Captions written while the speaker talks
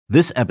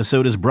This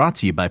episode is brought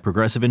to you by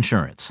Progressive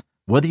Insurance.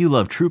 Whether you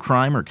love true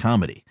crime or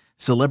comedy,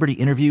 celebrity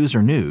interviews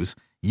or news,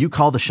 you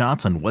call the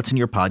shots on what's in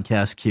your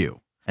podcast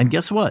queue. And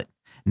guess what?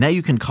 Now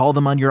you can call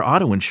them on your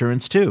auto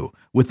insurance too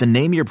with the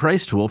Name Your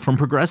Price tool from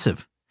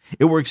Progressive.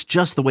 It works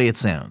just the way it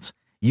sounds.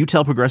 You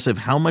tell Progressive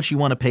how much you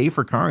want to pay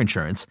for car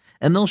insurance,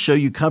 and they'll show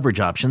you coverage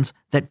options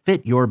that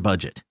fit your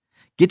budget.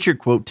 Get your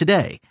quote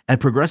today at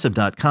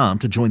Progressive.com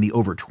to join the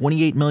over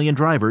 28 million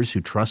drivers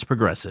who trust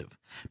Progressive.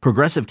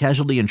 Progressive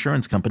Casualty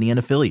Insurance Company and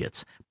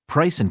Affiliates.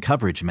 Price and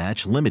coverage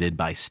match limited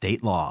by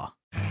state law.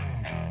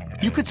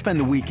 You could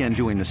spend the weekend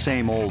doing the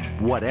same old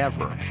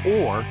whatever,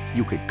 or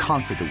you could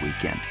conquer the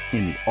weekend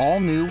in the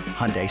all-new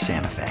Hyundai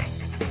Santa Fe.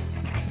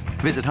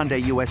 Visit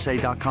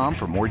HyundaiUSA.com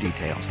for more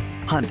details.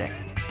 Hyundai,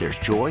 there's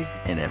joy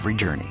in every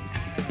journey.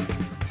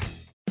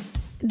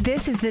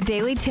 This is the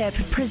Daily Tip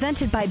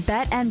presented by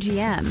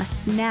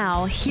BetMGM.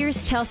 Now,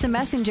 here's Chelsea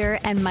Messenger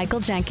and Michael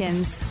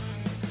Jenkins.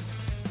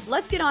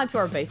 Let's get on to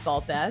our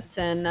baseball bets,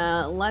 and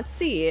let's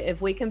see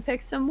if we can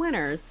pick some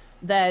winners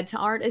that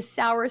aren't as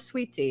sour as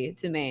sweet tea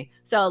to me.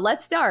 So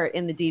let's start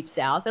in the Deep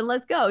South, and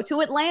let's go to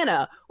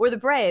Atlanta, where the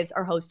Braves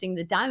are hosting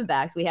the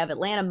Diamondbacks. We have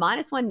Atlanta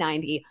minus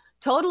 190,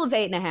 total of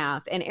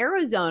 8.5, and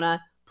Arizona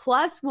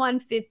plus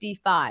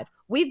 155.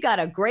 We've got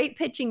a great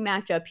pitching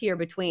matchup here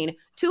between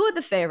two of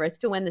the favorites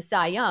to win the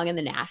Cy Young in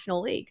the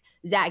National League.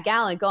 Zach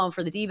Gallen going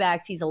for the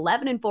D-backs. He's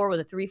 11-4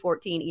 with a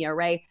 3.14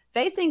 ERA,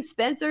 facing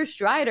Spencer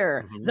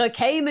Strider, the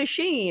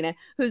K-Machine,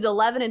 who's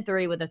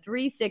 11-3 with a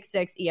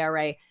 3.66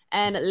 ERA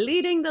and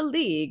leading the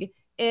league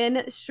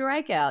in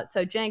strikeouts.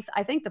 So, Jenks,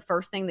 I think the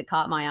first thing that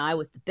caught my eye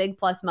was the big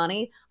plus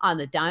money on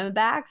the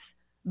Diamondbacks.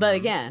 But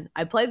again,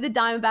 I played the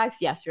Diamondbacks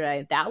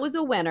yesterday. That was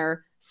a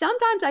winner.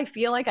 Sometimes I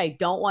feel like I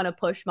don't want to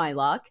push my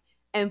luck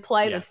and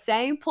play the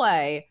same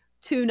play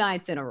 2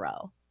 nights in a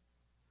row.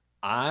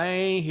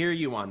 I hear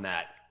you on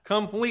that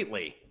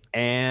completely.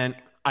 And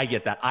I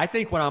get that. I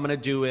think what I'm going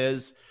to do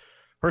is,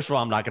 first of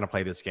all, I'm not going to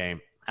play this game.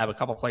 I have a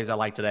couple plays I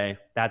like today.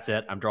 That's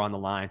it. I'm drawing the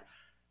line.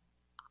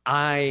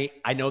 I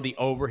know the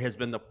over has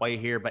been the play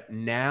here, but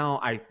now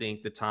I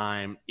think the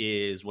time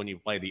is when you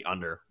play the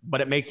under.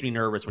 But it makes me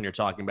nervous when you're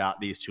talking about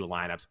these two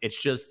lineups.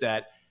 It's just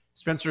that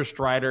Spencer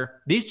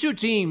Strider, these two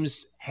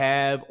teams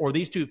have, or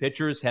these two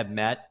pitchers have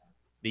met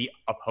the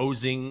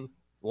opposing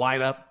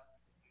lineup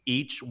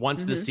each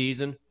once this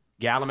season.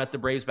 Gallen met the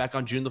Braves back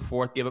on June the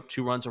 4th, gave up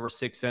 2 runs over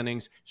 6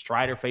 innings.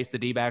 Strider faced the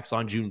D-backs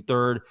on June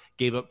 3rd,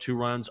 gave up 2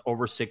 runs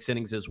over 6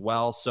 innings as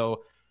well.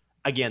 So,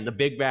 again, the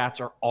big bats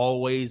are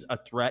always a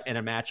threat in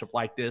a matchup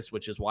like this,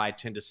 which is why I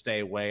tend to stay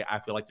away. I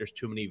feel like there's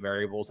too many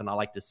variables, and I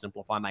like to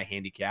simplify my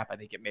handicap. I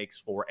think it makes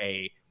for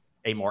a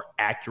more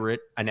accurate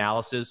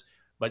analysis.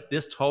 But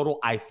this total,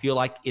 I feel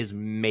like, is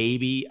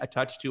maybe a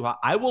touch too high.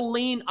 I will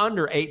lean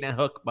under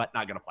 8.5, but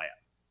not going to play it.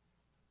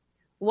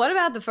 What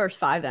about the first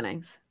 5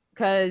 innings?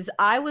 Because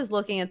I was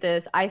looking at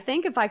this. I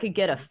think if I could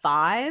get a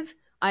 5,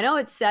 I know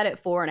it's set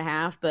at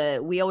 4.5,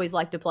 but we always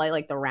like to play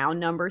like the round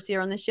numbers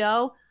here on the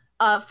show.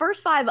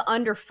 First 5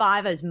 under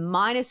 5 is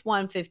minus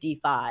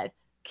 155.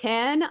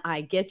 Can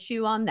I get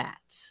you on that?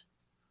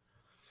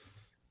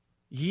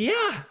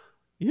 Yeah.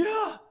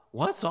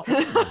 What's up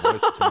with my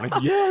voice this morning?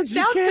 Yes,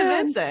 sounds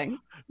convincing.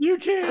 You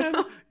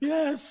can.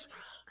 Yes.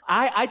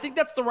 I think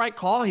that's the right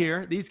call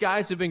here. These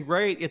guys have been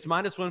great. It's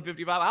minus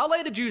 155. I'll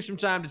lay the juice from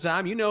time to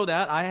time. You know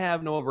that. I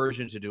have no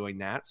aversion to doing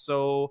that.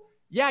 So,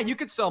 yeah, you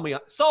could sell me.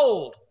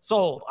 Sold.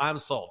 I'm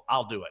sold.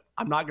 I'll do it.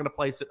 I'm not going to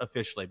place it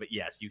officially, but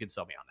yes, you can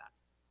sell me on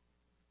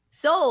that.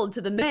 Sold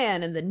to the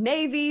man in the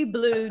navy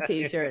blue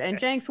t-shirt. And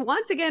Jenks,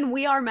 once again,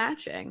 we are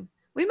matching.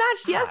 We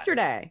matched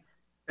yesterday.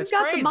 We've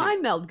got crazy. The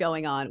mind meld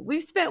going on.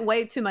 We've spent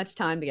way too much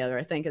time together,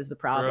 I think, is the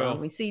problem.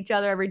 True. We see each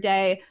other every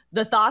day.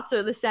 The thoughts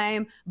are the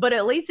same, but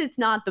at least it's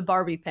not the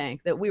Barbie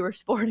pink that we were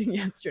sporting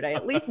yesterday.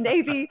 At least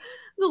navy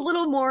is a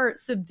little more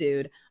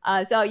subdued.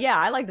 So, yeah,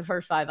 I like the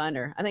first 5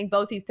 under. I think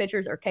both these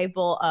pitchers are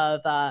capable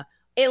of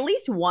at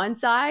least one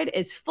side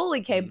is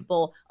fully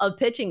capable of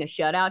pitching a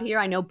shutout here.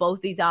 I know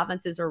both these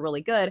offenses are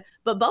really good,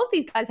 but both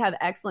these guys have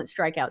excellent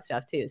strikeout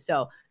stuff too.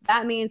 So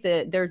that means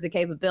that there's the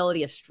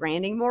capability of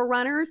stranding more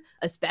runners,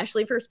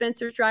 especially for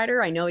Spencer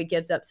Strider. I know he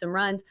gives up some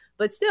runs,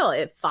 but still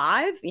at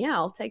 5, yeah,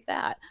 I'll take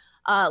that.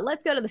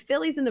 Let's go to the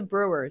Phillies and the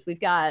Brewers. We've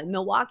got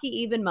Milwaukee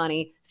even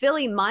money,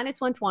 Philly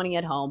minus 120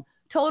 at home.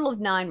 Total of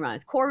 9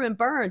 runs. Corbin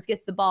Burns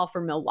gets the ball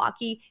for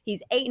Milwaukee.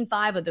 He's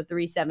 8-5 with a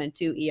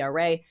 3.72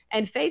 ERA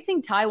and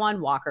facing Taijuan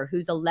Walker,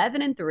 who's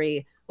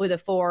 11-3 with a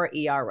 4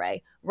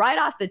 ERA. Right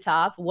off the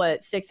top,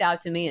 what sticks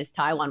out to me is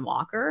Taijuan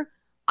Walker.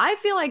 I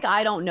feel like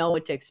I don't know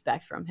what to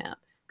expect from him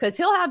because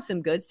he'll have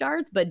some good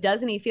starts, but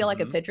doesn't he feel like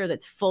a pitcher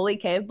that's fully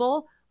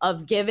capable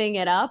of giving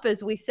it up,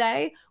 as we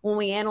say, when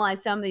we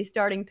analyze some of these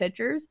starting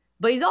pitchers?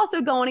 But he's also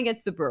going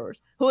against the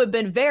Brewers, who have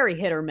been very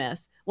hit or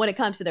miss when it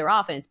comes to their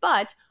offense,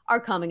 but are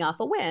coming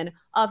off a win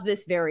of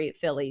this very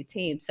Philly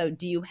team. So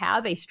do you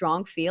have a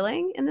strong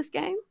feeling in this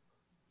game?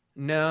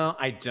 No,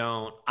 I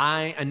don't.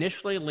 I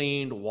initially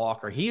leaned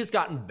Walker. He has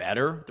gotten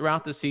better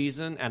throughout the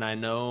season, and I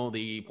know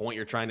the point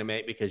you're trying to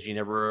make because you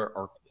never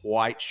are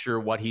quite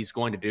sure what he's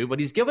going to do, but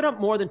he's given up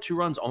more than 2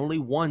 runs only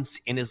once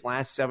in his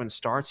last 7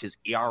 starts. His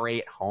ERA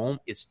at home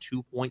is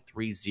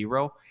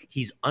 2.30.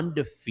 He's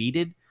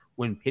undefeated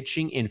when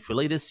pitching in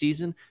Philly this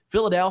season.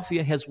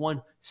 Philadelphia has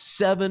won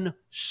 7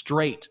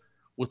 straight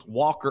with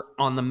Walker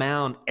on the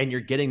mound, and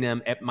you're getting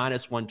them at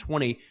minus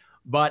 120.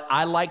 But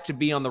I like to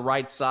be on the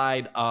right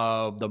side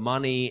of the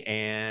money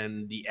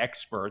and the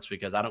experts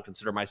because I don't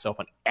consider myself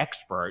an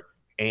expert.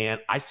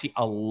 And I see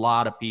a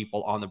lot of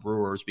people on the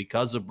Brewers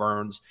because of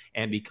Burns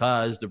and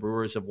because the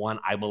Brewers have won,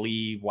 I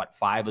believe,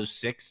 5 of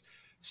 6.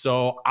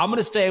 So I'm going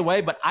to stay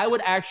away, but I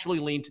would actually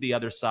lean to the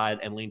other side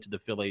and lean to the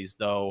Phillies,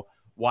 though.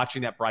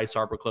 Watching that Bryce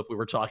Harper clip we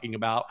were talking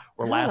about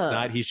where last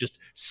night he's just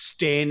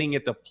standing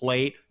at the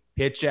plate,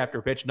 pitch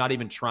after pitch, not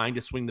even trying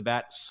to swing the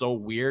bat. So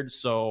weird.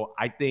 So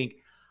I think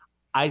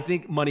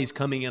money's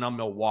coming in on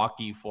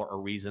Milwaukee for a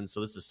reason, so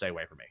this is stay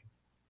away from me.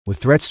 With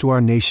threats to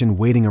our nation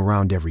waiting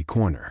around every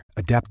corner,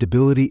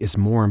 adaptability is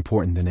more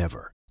important than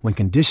ever. When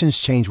conditions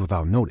change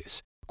without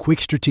notice, quick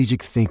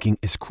strategic thinking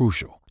is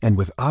crucial. And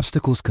with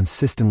obstacles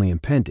consistently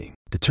impending,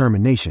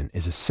 determination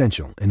is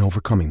essential in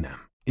overcoming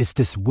them. It's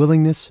this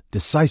willingness,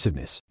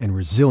 decisiveness, and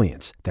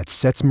resilience that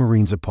sets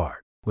Marines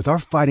apart. With our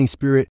fighting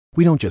spirit,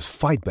 we don't just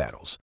fight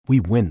battles, we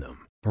win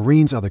them.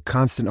 Marines are the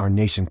constant our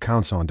nation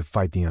counts on to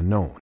fight the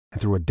unknown. And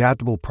through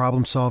adaptable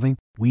problem solving,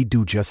 we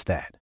do just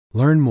that.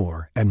 Learn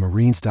more at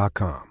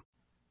marines.com.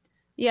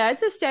 Yeah,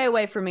 it's a stay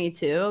away for me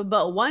too.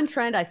 But one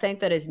trend I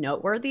think that is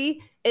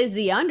noteworthy is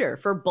the under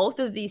for both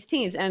of these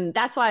teams. And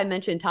that's why I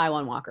mentioned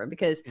Taijuan Walker,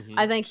 because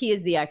I think he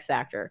is the X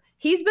factor.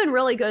 He's been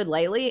really good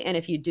lately. And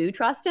if you do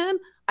trust him,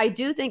 I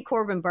do think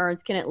Corbin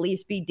Burns can at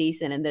least be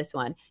decent in this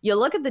one. You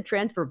look at the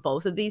trends for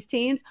both of these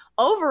teams,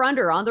 over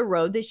under on the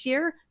road this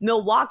year,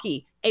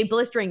 Milwaukee, a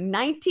blistering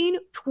 19,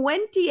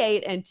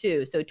 28, and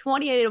 2. So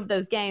 28 of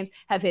those games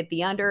have hit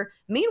the under.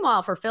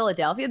 Meanwhile, for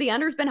Philadelphia, the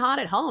under's been hot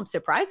at home,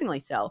 surprisingly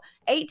so.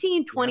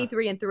 18,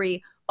 23, and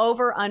 3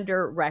 over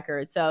under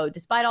record. So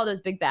despite all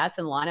those big bats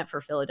in the lineup for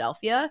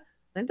Philadelphia,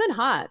 they've been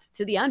hot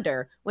to the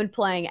under when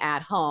playing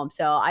at home.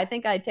 So I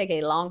think I'd take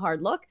a long,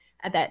 hard look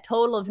at that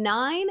total of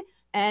 9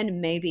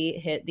 and maybe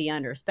hit the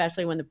under,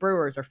 especially when the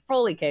Brewers are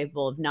fully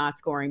capable of not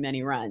scoring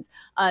many runs.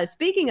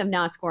 Speaking of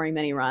not scoring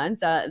many runs,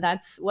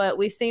 that's what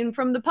we've seen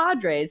from the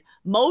Padres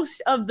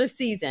most of the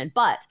season.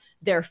 But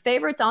they're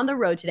favorites on the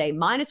road today,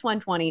 minus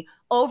 120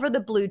 over the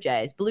Blue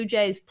Jays. Blue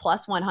Jays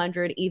plus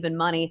 100, even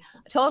money,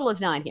 a total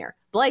of 9 here.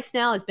 Blake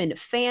Snell has been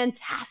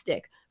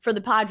fantastic for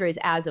the Padres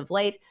as of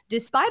late.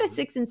 Despite a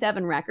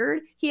 6-7 record,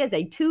 he has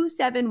a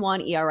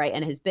 2.71 ERA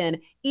and has been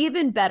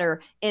even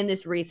better in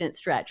this recent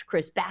stretch.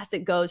 Chris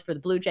Bassett goes for the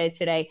Blue Jays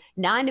today,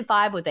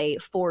 9-5 with a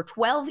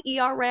 4.12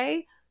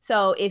 ERA.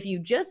 So if you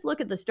just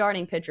look at the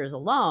starting pitchers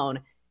alone,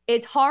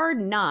 it's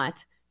hard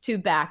not to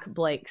back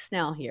Blake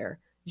Snell here.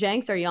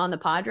 Jenks, are you on the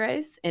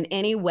Padres in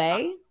any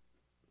way?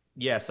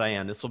 Yes, I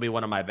am. This will be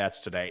one of my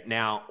bets today.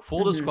 Now,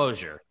 full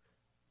disclosure,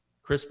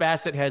 Chris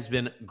Bassett has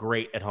been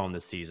great at home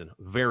this season.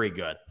 Very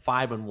good.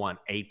 5-1,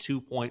 a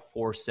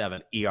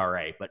 2.47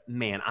 ERA. But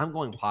man, I'm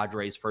going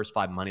Padres first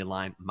 5 money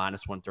line,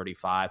 minus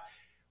 135.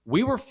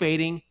 We were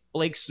fading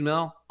Blake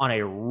Snell on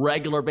a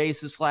regular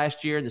basis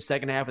last year in the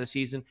second half of the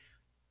season.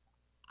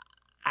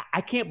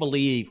 I can't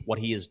believe what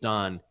he has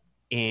done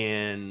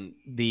in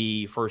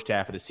the first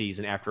half of the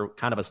season after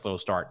kind of a slow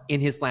start.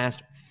 In his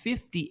last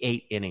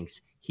 58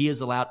 innings, he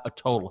has allowed a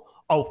total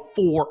of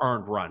 4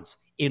 earned runs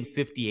in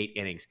 58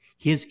 innings.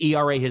 His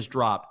ERA has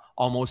dropped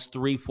almost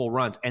 3 full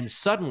runs, and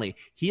suddenly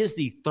he is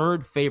the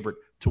 3rd favorite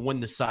to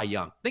win the Cy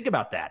Young. Think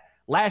about that.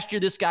 Last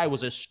year, this guy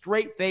was a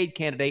straight fade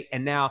candidate,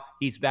 and now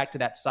he's back to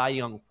that Cy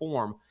Young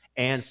form.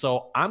 And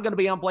so I'm going to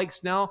be on Blake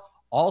Snell.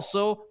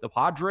 Also, the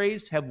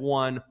Padres have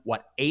won,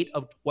 8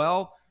 of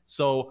 12?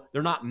 So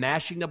they're not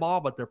mashing the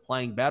ball, but they're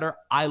playing better.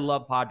 I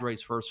love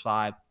Padres first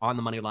 5 on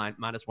the money line,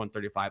 minus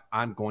 135.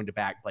 I'm going to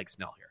back Blake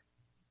Snell here.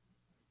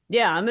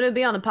 Yeah, I'm going to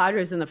be on the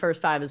Padres in the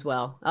first 5 as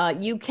well.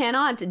 You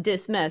cannot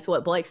dismiss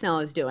what Blake Snell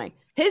is doing.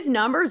 His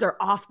numbers are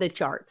off the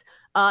charts.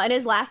 In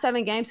his last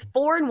 7 games,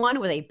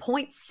 4-1 with a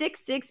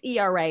 .66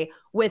 ERA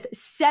with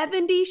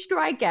 70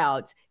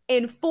 strikeouts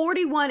in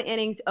 41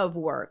 innings of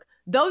work.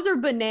 Those are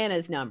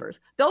bananas numbers.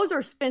 Those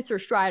are Spencer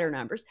Strider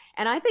numbers.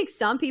 And I think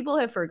some people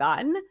have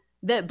forgotten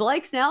that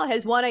Blake Snell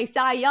has won a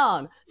Cy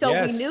Young. So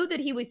we knew that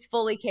he was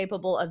fully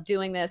capable of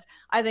doing this.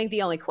 I think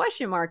the only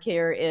question mark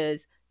here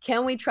is,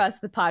 can we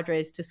trust the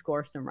Padres to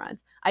score some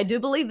runs? I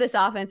do believe this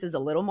offense is a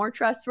little more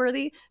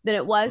trustworthy than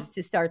it was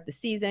to start the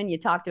season. You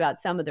talked about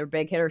some of their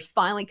big hitters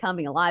finally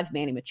coming alive.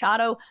 Manny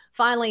Machado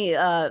finally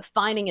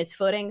finding his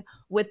footing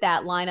with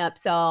that lineup.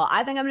 So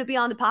I think I'm going to be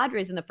on the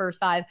Padres in the first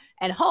 5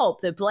 and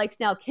hope that Blake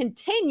Snell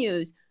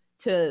continues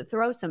to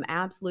throw some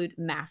absolute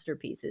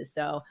masterpieces.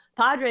 So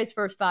Padres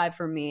first 5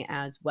 for me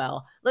as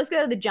well. Let's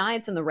go to the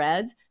Giants and the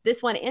Reds.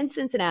 This one in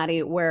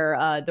Cincinnati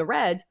where the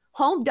Reds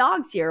Home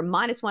dogs here,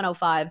 minus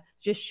 105,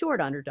 just short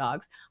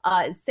underdogs.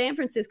 San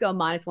Francisco,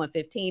 minus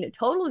 115, a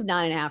total of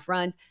 9.5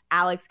 runs.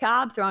 Alex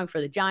Cobb throwing for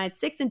the Giants,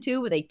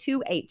 6-2 with a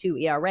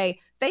 2.82 ERA,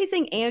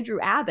 facing Andrew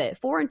Abbott,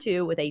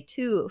 4-2 with a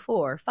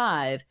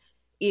 2.45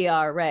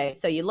 ERA.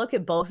 So you look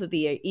at both of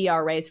the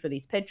ERAs for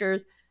these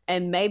pitchers,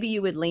 and maybe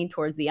you would lean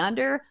towards the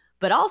under.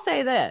 But I'll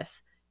say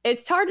this.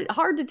 It's hard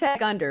to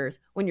take unders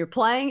when you're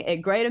playing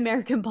at Great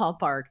American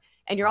Ballpark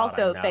and you're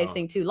also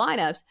facing two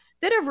lineups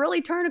that have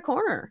really turned a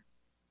corner.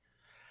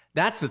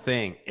 That's the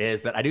thing,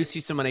 is that I do see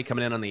some money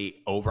coming in on the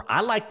over.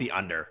 I like the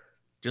under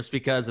just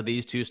because of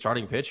these two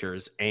starting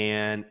pitchers.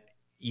 And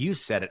you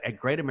said it, at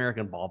Great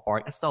American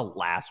Ballpark, that's the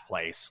last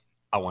place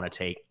I want to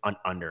take an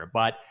under.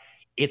 But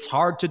it's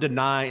hard to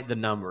deny the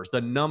numbers.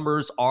 The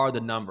numbers are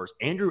the numbers.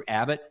 Andrew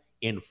Abbott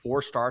in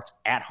 4 starts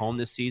at home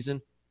this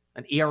season,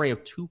 an ERA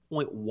of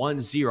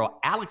 2.10.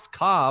 Alex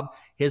Cobb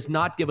has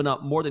not given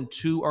up more than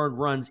 2 earned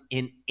runs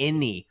in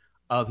any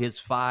of his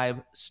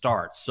 5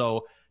 starts.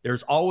 So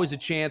there's always a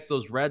chance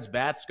those Reds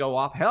bats go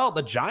off. Hell,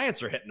 the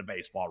Giants are hitting the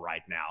baseball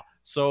right now.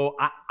 So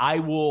I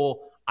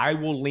will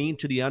lean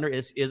to the under.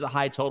 It is a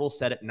high total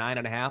set at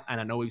 9.5. And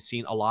I know we've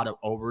seen a lot of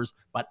overs,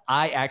 but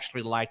I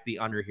actually like the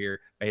under here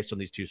based on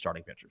these two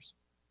starting pitchers.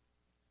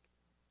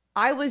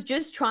 I was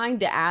just trying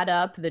to add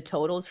up the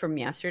totals from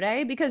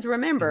yesterday because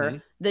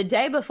remember, the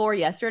day before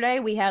yesterday,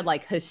 we had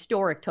like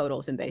historic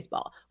totals in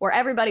baseball where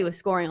everybody was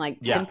scoring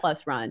like 10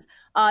 plus runs.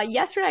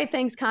 Yesterday,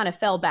 things kind of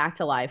fell back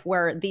to life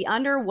where the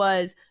under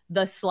was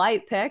the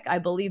slight pick, I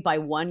believe, by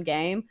 1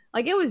 game.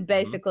 Like it was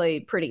basically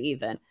pretty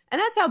even. And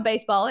that's how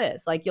baseball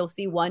is. Like you'll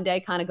see one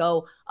day kind of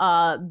go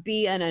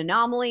be an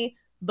anomaly.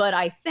 But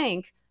I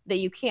think that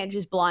you can't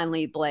just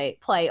blindly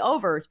play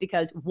overs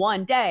because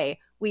one day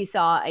we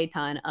saw a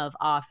ton of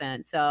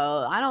offense.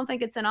 So I don't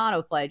think it's an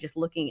autoplay just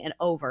looking at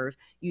overs.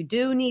 You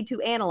do need to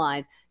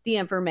analyze the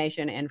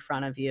information in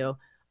front of you.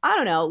 I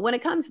don't know. When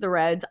it comes to the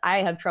Reds, I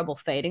have trouble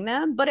fading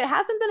them, but it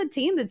hasn't been a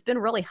team that's been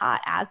really hot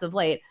as of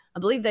late.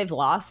 I believe they've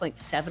lost like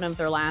 7 of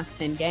their last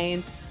 10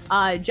 games.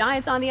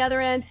 Giants, on the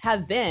other end,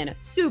 have been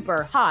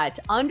super hot,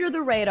 under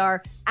the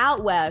radar,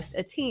 out west,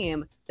 a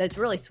team that's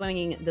really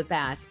swinging the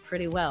bat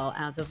pretty well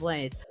as of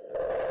late.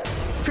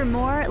 For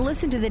more,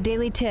 listen to the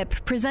Daily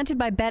Tip presented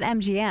by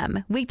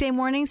BetMGM. Weekday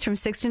mornings from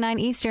 6 to 9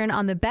 Eastern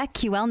on the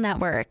BetQL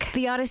network,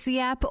 the Odyssey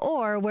app,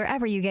 or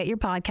wherever you get your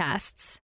podcasts.